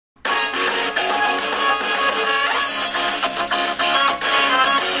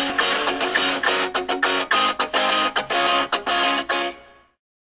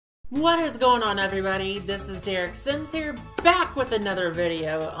What is going on, everybody? This is Derek Sims here, back with another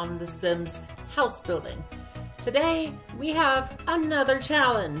video on the Sims house building. Today, we have another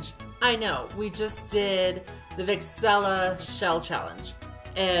challenge. I know, we just did the Vixella shell challenge.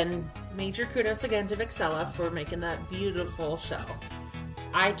 And major kudos again to Vixella for making that beautiful shell.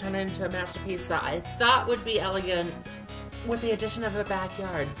 I turned it into a masterpiece that I thought would be elegant with the addition of a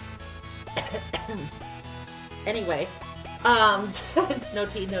backyard. Anyway, no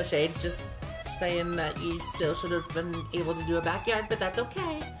tea, no shade, just saying that you still should have been able to do a backyard, but that's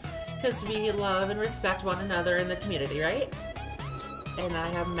okay, because we love and respect one another in the community, right? And I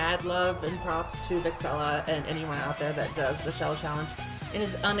have mad love and props to Vixella and anyone out there that does the shell challenge and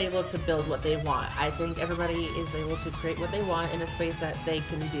is unable to build what they want. I think everybody is able to create what they want in a space that they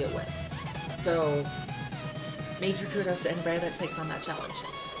can deal with. So, major kudos to anybody that takes on that challenge.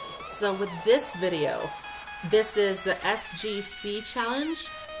 So with this video, this is the SGC challenge,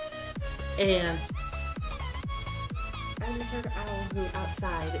 and I just heard owl hoot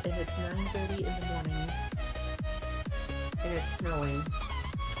outside, and it's 9:30 in the morning, and it's snowing.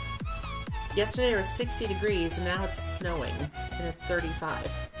 Yesterday it was 60 degrees, and now it's snowing, and it's 35.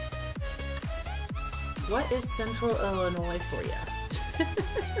 What is Central Illinois for you?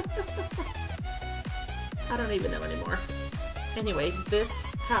 I don't even know anymore. Anyway, this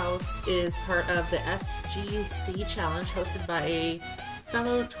house is part of the SGC challenge hosted by a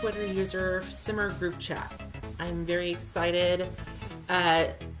fellow Twitter user Simmer group chat. I'm very excited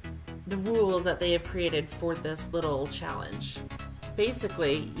at the rules that they have created for this little challenge.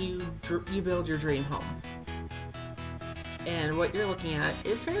 Basically, you build your dream home. And what you're looking at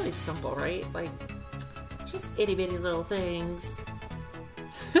is fairly simple, right? Like, just itty bitty little things.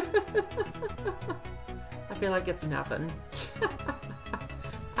 I feel like it's nothing.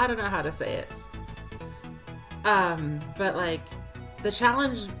 I don't know how to say it. But like, the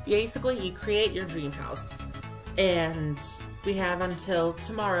challenge, basically you create your dream house. And we have until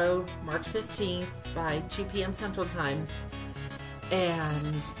tomorrow, March 15th by 2 p.m. Central Time.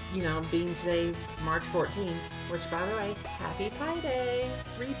 And, you know, being today, March 14th, which by the way, happy Pi Day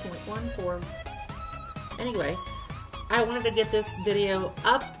 3.14. Anyway, I wanted to get this video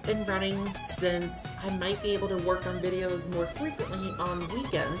up and running since I might be able to work on videos more frequently on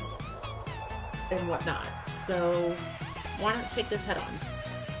weekends and whatnot. So why not take this head on?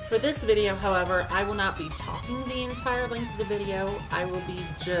 For this video, however, I will not be talking the entire length of the video. I will be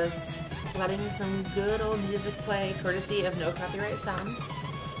just letting some good old music play, courtesy of No Copyright Sounds.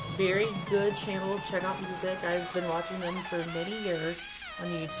 Very good channel, check out music. I've been watching them for many years on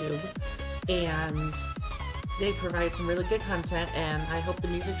YouTube, and they provide some really good content, and I hope the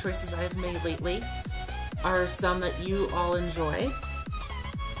music choices I've made lately are some that you all enjoy.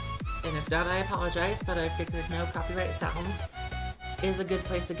 And if not, I apologize, but I figured No Copyright Sounds is a good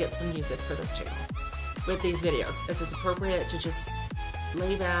place to get some music for this channel. With these videos, it's appropriate to just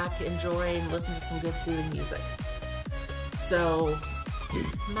lay back, enjoy, and listen to some good soothing music. So,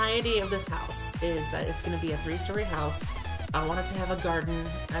 my idea of this house is that it's going to be a 3-story house. I want it to have a garden,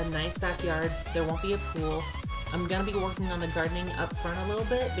 a nice backyard. There won't be a pool. I'm going to be working on the gardening up front a little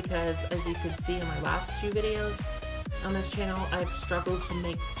bit because, as you could see in my last 2 videos on this channel, I've struggled to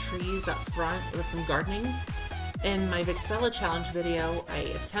make trees up front with some gardening. In my Vixella challenge video, I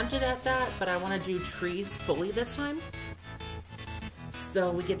attempted at that, but I want to do trees fully this time.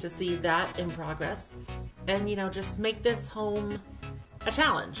 So we get to see that in progress. And, you know, just make this home a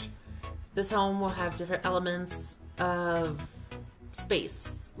challenge. This home will have different elements of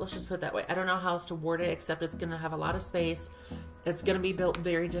space. Let's just put it that way. I don't know how else to word it, except it's going to have a lot of space. It's going to be built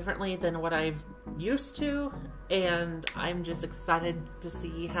very differently than what I've used to, and I'm just excited to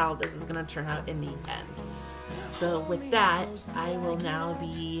see how this is going to turn out in the end. So with that, I will now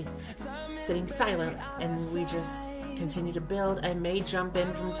be sitting silent, and we just continue to build. I may jump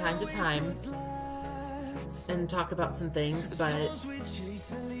in from time to time and talk about some things, but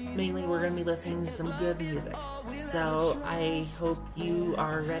mainly we're going to be listening to some good music. So I hope you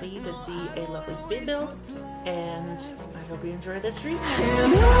are ready to see a lovely speed build, and I hope you enjoy this stream.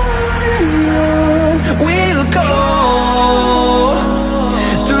 And on we'll go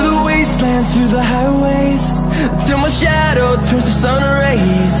through the wastelands, through the highways, till my shadow turns to sun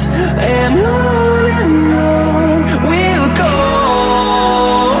rays. And on we'll go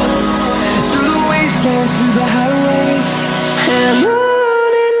through the wastelands, through the highways, and on.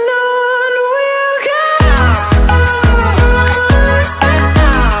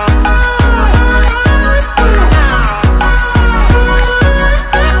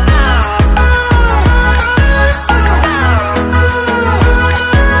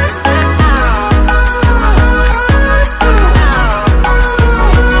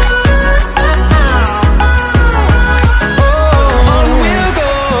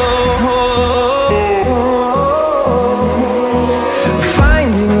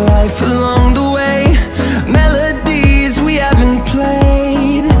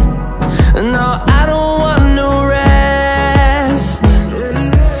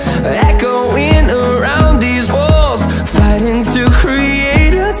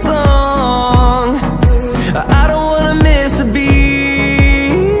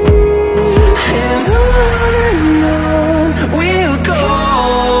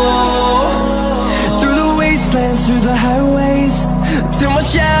 the highways, till my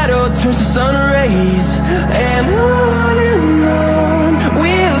shadow turns to sun rays. And on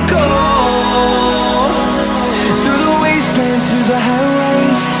we'll go, through the wastelands, through the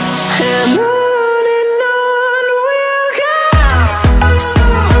highways. And on we'll go.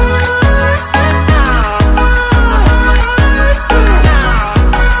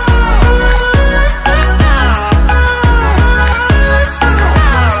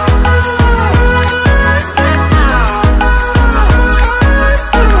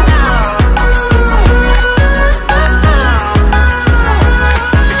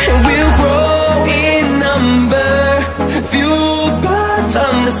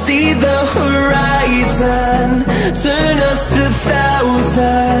 See the horizon turn us to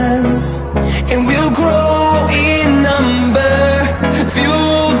thousands, and we'll grow in number,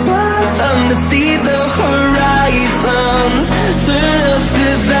 fueled by them to see the horizon turn us to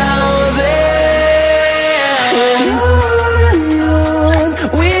thousands. And on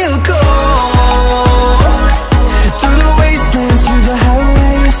we'll go, through the wastelands, through the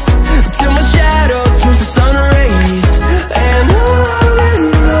highways, till my shadow turns to sun rays. And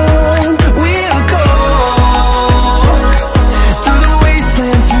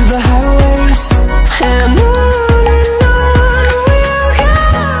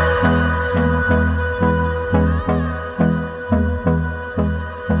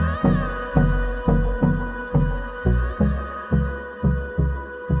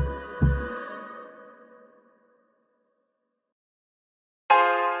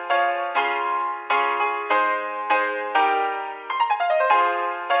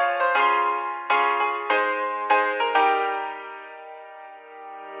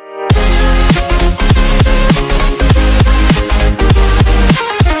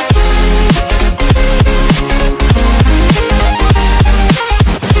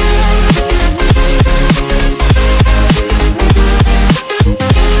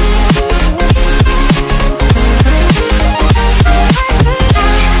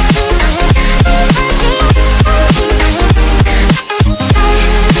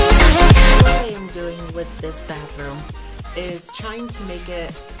is trying to make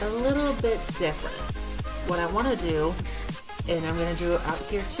it a little bit different. What I want to do, and I'm going to do it out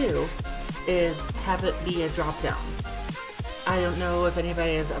here too, is have it be a drop down. I don't know if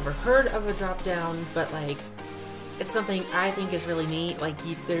anybody has ever heard of a drop down, but like, it's something I think is really neat. Like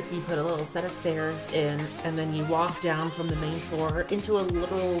you put a little set of stairs in, and then you walk down from the main floor into a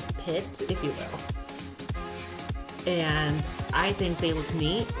little pit, if you will. And I think they look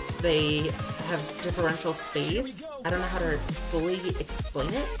neat. They have differential space. I don't know how to fully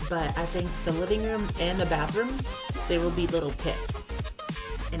explain it, but I think the living room and the bathroom, they will be little pits.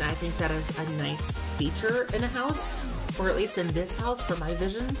 And I think that is a nice feature in a house, or at least in this house for my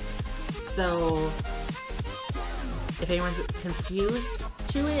vision. So if anyone's confused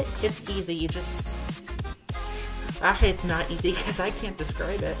to it, it's easy. You just, actually it's not easy because I can't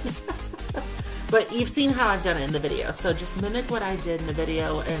describe it. But you've seen how I've done it in the video, so just mimic what I did in the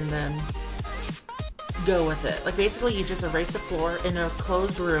video and then go with it. Like basically you just erase the floor in a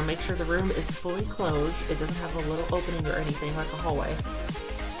closed room, make sure the room is fully closed, it doesn't have a little opening or anything like a hallway,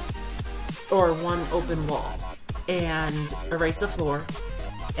 or one open wall, and erase the floor.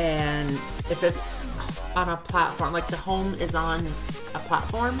 And if it's on a platform, like the home is on a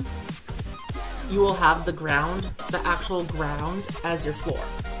platform, you will have the ground, the actual ground, as your floor.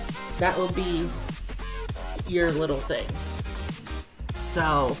 That will be your little thing.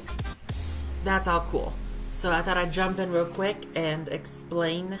 So that's all cool. So I thought I'd jump in real quick and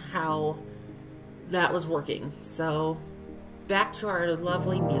explain how that was working. So back to our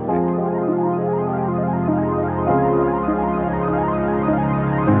lovely music.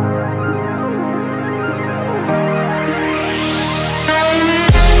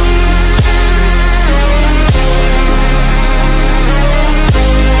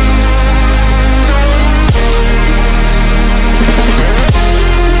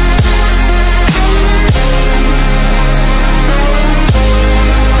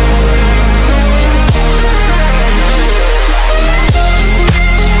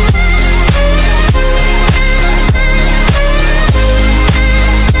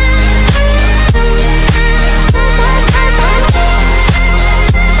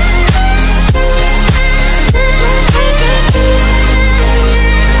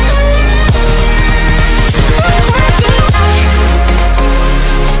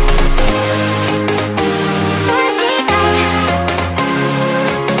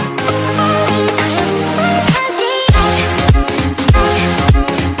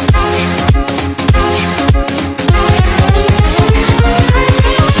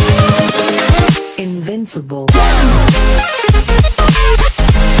 Invincible.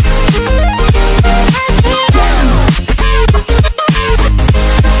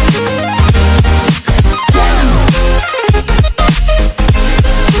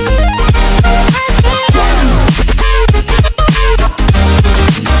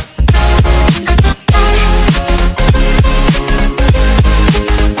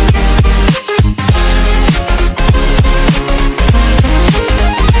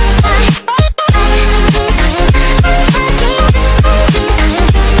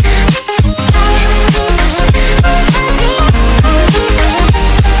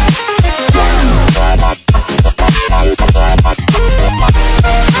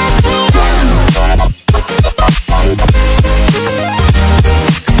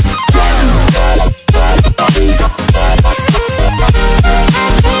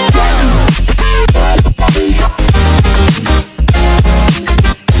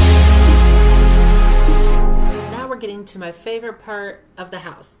 coming to my favorite part of the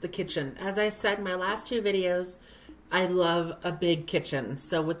house, the kitchen. As I said in my last 2 videos, I love a big kitchen.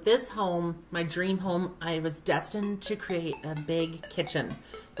 So with this home, my dream home, I was destined to create a big kitchen.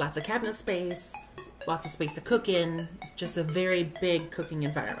 Lots of cabinet space, lots of space to cook in, just a very big cooking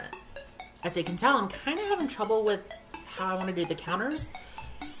environment. As you can tell, I'm kind of having trouble with how I want to do the counters.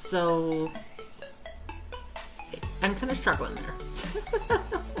 So I'm kind of struggling there.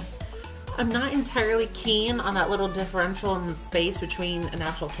 I'm not entirely keen on that little differential in space between an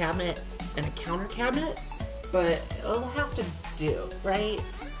actual cabinet and a counter cabinet, but it'll have to do, right?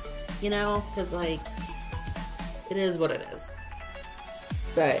 You know, because like, it is what it is.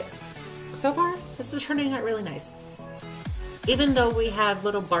 But so far, this is turning out really nice. Even though we have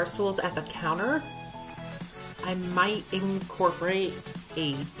little bar stools at the counter, I might incorporate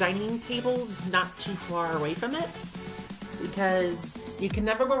a dining table not too far away from it, because you can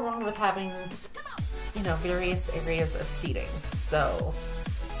never go wrong with having, you know, various areas of seating. So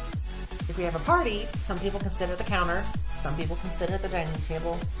if we have a party, some people consider the counter, some people consider the dining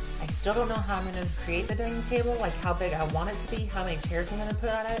table. I still don't know how I'm going to create the dining table, like how big I want it to be, how many chairs I'm going to put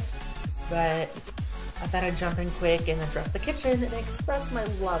on it, but I thought I'd jump in quick and address the kitchen and express my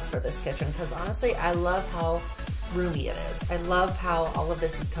love for this kitchen, because honestly, I love how roomy it is. I love how all of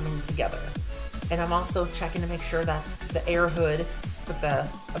this is coming together. And I'm also checking to make sure that the air hood with the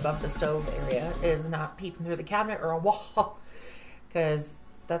above the stove area is not peeping through the cabinet or a wall, because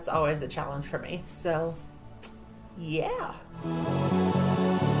that's always a challenge for me. So yeah.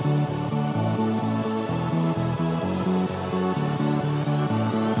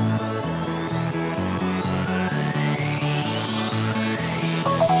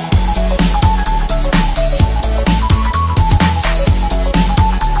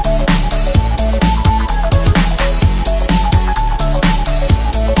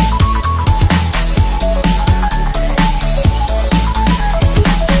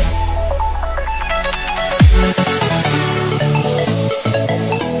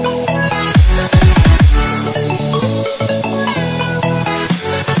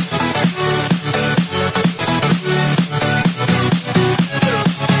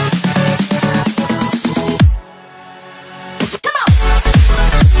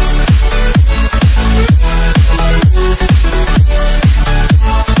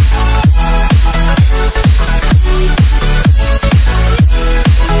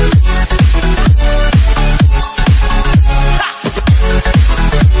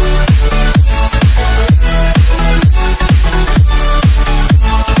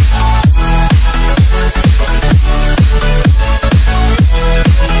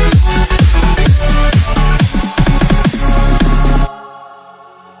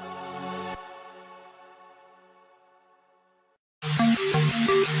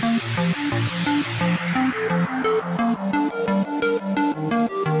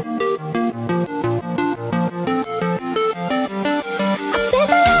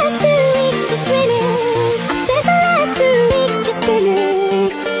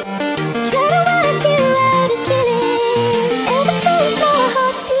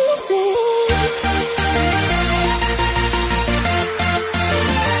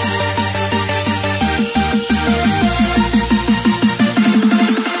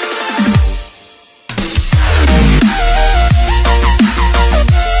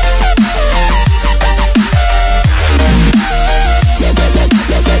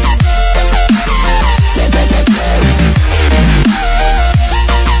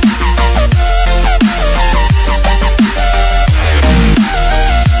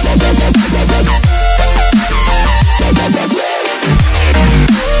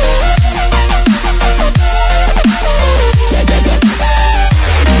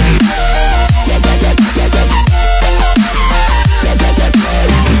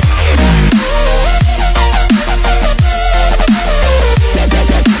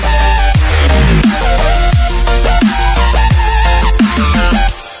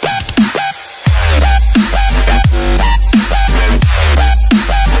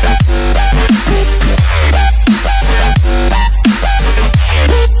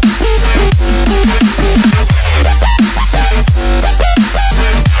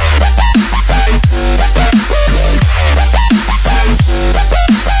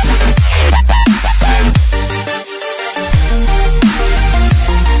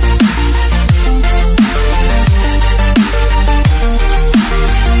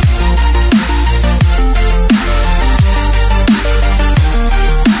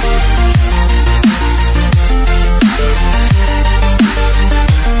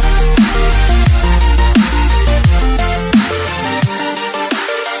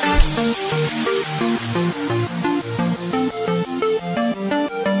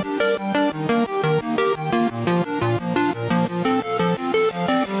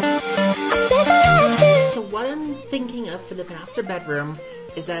 master bedroom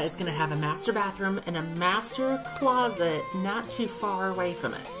is that it's going to have a master bathroom and a master closet not too far away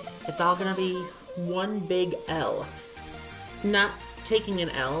from it. It's all going to be one big L. Not taking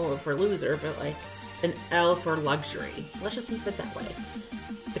an L for loser, but like an L for luxury. Let's just think of it that way.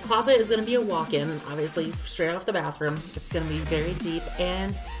 The closet is going to be a walk-in, obviously straight off the bathroom. It's going to be very deep,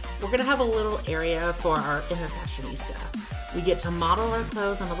 and we're going to have a little area for our inner fashionista. We get to model our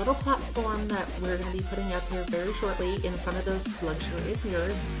clothes on a little platform that we're going to be putting up here very shortly in front of those luxurious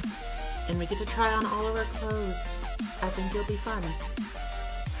mirrors, and we get to try on all of our clothes. I think it'll be fun.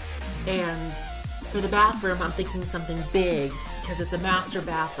 And for the bathroom, I'm thinking something big because it's a master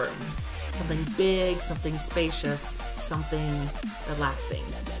bathroom. Something big, something spacious, something relaxing.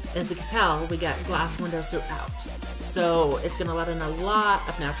 As you can tell, we got glass windows throughout. So it's going to let in a lot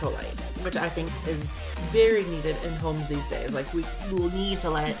of natural light, which I think is very needed in homes these days. Like, we will need to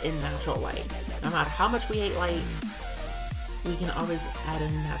let in natural light. No matter how much we hate light, we can always add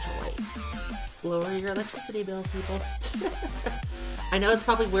in natural light. Lower your electricity bills, people. I know it's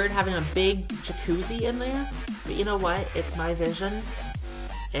probably weird having a big jacuzzi in there, but you know what? It's my vision.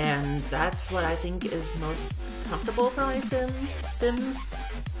 And that's what I think is most comfortable for my Sims,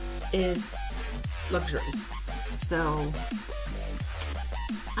 is luxury. So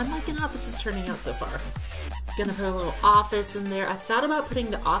I'm liking how this is turning out so far. Gonna put a little office in there. I thought about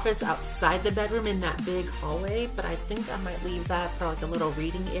putting the office outside the bedroom in that big hallway, but I think I might leave that for like a little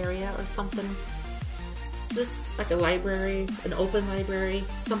reading area or something. Just like a library, an open library,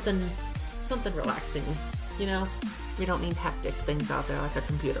 something relaxing, you know? We don't need hectic things out there like a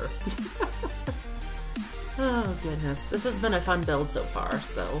computer. Oh goodness, this has been a fun build so far,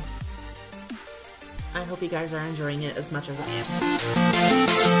 so I hope you guys are enjoying it as much as I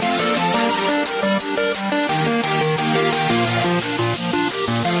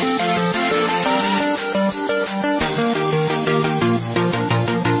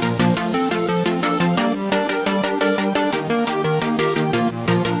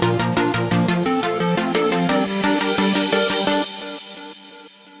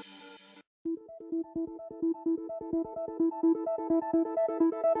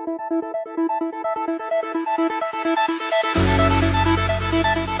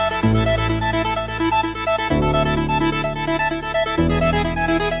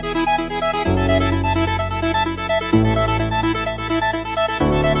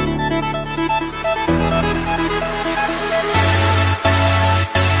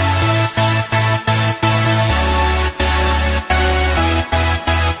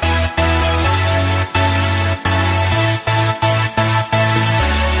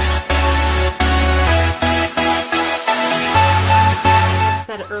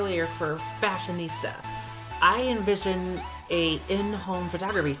earlier for fashionista. I envision a in-home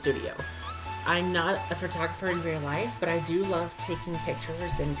photography studio. I'm not a photographer in real life, but I do love taking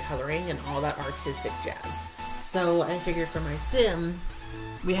pictures and coloring and all that artistic jazz. So I figured for my sim,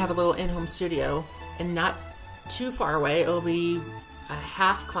 we have a little in-home studio, and not too far away, it'll be a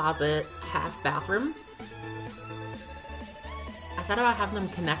half closet, half bathroom. I thought about having them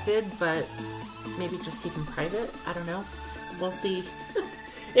connected, but maybe just keep them private. I don't know. We'll see.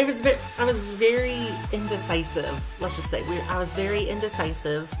 I was very indecisive. Let's just say I was very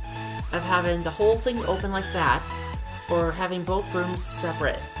indecisive of having the whole thing open like that, or having both rooms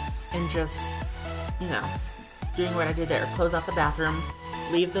separate, and just, you know, doing what I did there. Close off the bathroom,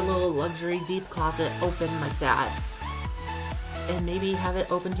 leave the little luxury deep closet open like that, and maybe have it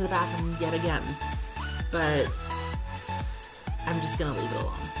open to the bathroom yet again. But I'm just gonna leave it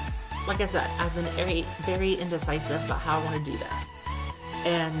alone. Like I said, I've been very, very indecisive about how I want to do that.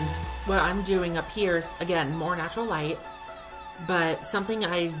 And what I'm doing up here is, again, more natural light, but something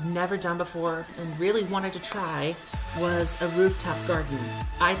I've never done before and really wanted to try was a rooftop garden.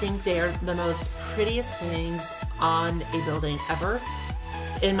 I think they're the most prettiest things on a building ever.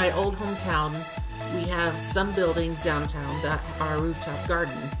 In my old hometown, we have some buildings downtown that are rooftop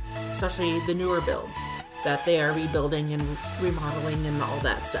garden, especially the newer builds that they are rebuilding and remodeling and all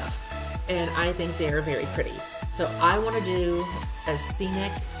that stuff. And I think they are very pretty. So I want to do a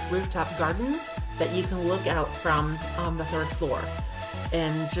scenic rooftop garden that you can look out from on the 3rd floor,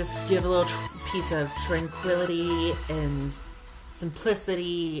 and just give a little piece of tranquility and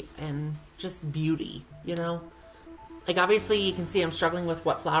simplicity and just beauty, you know? Like, obviously you can see I'm struggling with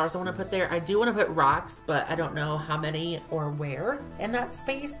what flowers I want to put there. I do want to put rocks, but I don't know how many or where in that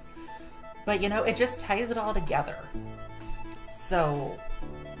space. But, you know, it just ties it all together. So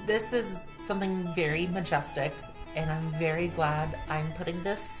this is something very majestic, and I'm very glad I'm putting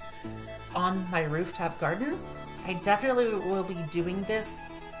this on my rooftop garden. I definitely will be doing this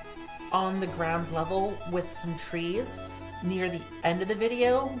on the ground level with some trees, near the end of the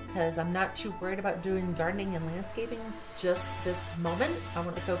video because I'm not too worried about doing gardening and landscaping just this moment. I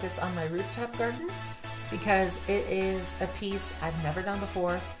want to focus on my rooftop garden because it is a piece I've never done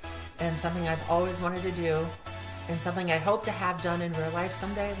before and something I've always wanted to do and something I hope to have done in real life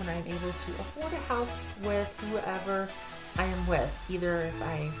someday when I'm able to afford a house with whoever I am with, either if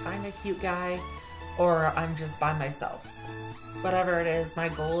I find a cute guy or I'm just by myself. Whatever it is, my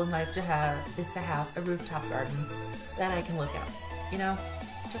goal in life is to have a rooftop garden that I can look at, you know,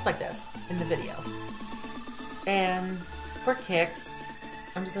 just like this in the video. And for kicks,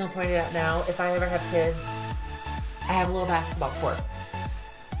 I'm just gonna point it out now, if I ever have kids, I have a little basketball court.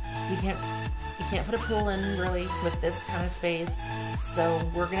 You can't put a pool in really with this kind of space, so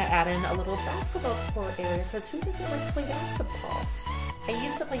we're gonna add in a little basketball court area because who doesn't like to play basketball? I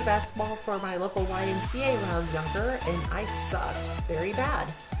used to play basketball for my local YMCA when I was younger, and I sucked very bad.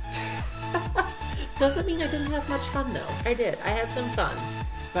 Doesn't mean I didn't have much fun though. I did. I had some fun,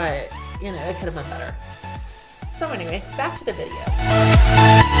 but you know, it could have been better. So anyway, back to the video.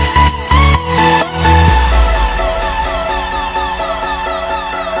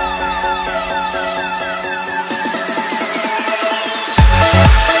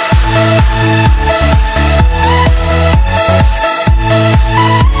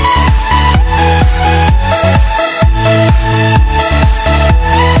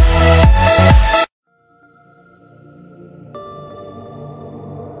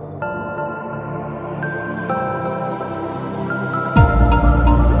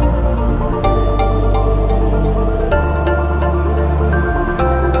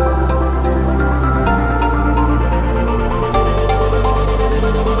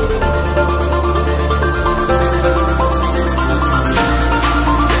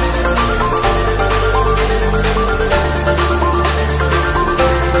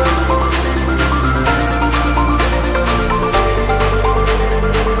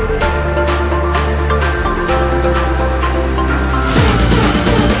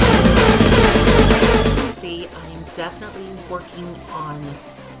 Definitely working on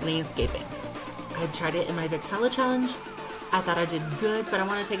landscaping. I tried it in my Vic Salad Challenge. I thought I did good, but I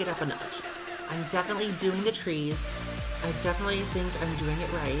want to take it up a notch. I'm definitely doing the trees. I definitely think I'm doing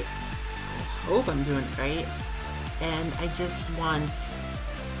it right. I hope I'm doing it right. And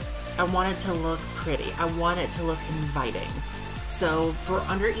I want it to look pretty. I want it to look inviting. So for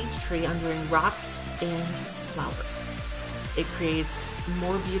under each tree, I'm doing rocks and flowers. It creates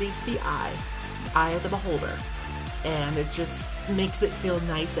more beauty to the eye of the beholder. And it just makes it feel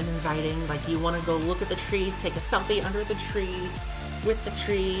nice and inviting, like you want to go look at the tree, take a selfie under the tree, with the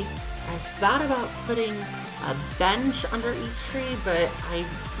tree. I've thought about putting a bench under each tree, but I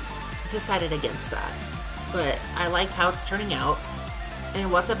decided against that. But I like how it's turning out.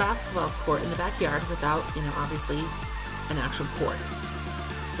 And what's a basketball court in the backyard without, you know, obviously an actual court?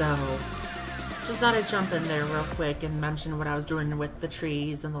 So just thought I'd jump in there real quick and mention what I was doing with the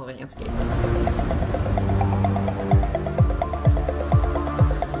trees and the landscaping.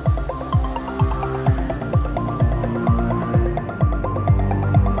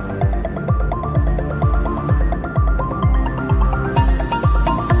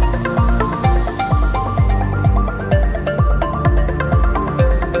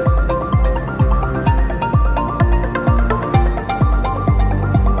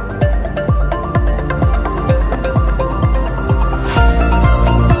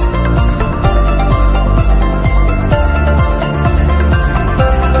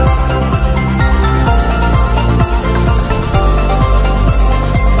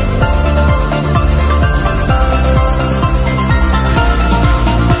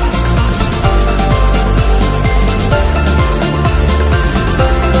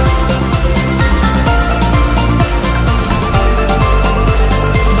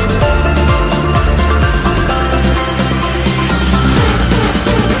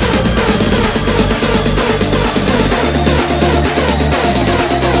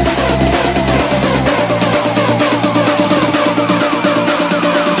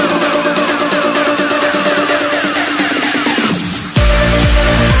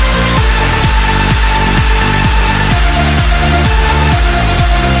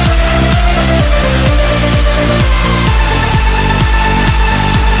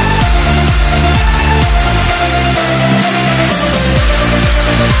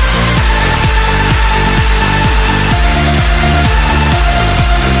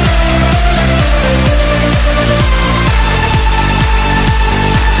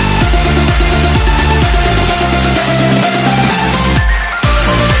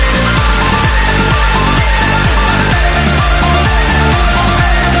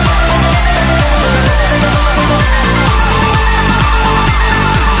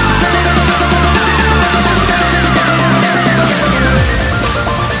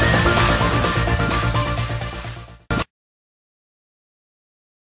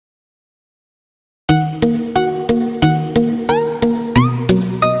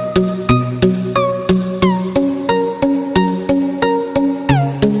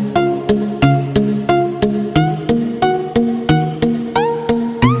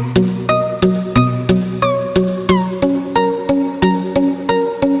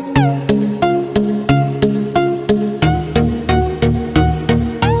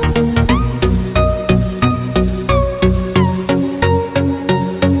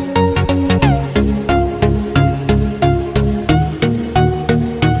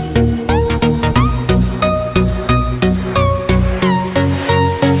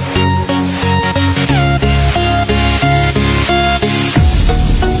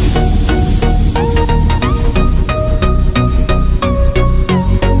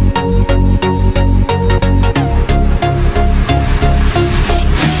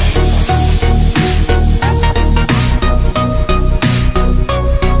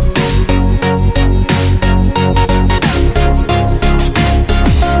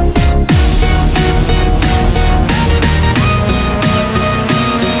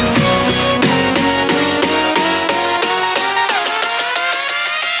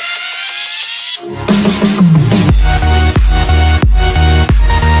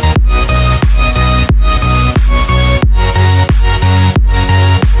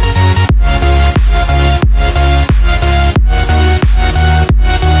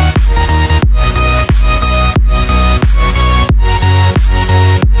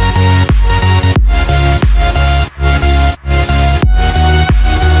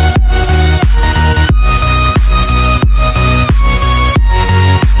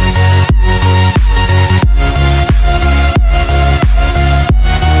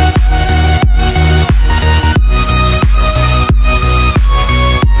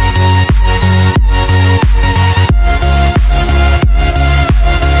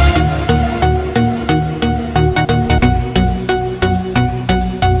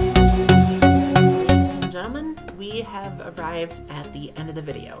 arrived at the end of the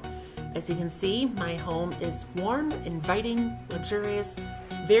video. As you can see, my home is warm, inviting, luxurious,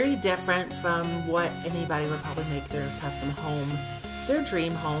 very different from what anybody would probably make their custom home, their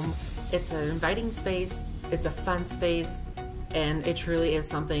dream home. It's an inviting space, it's a fun space, and it truly is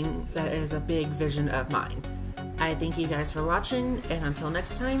something that is a big vision of mine. I thank you guys for watching, and until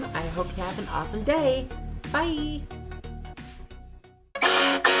next time, I hope you have an awesome day. Bye!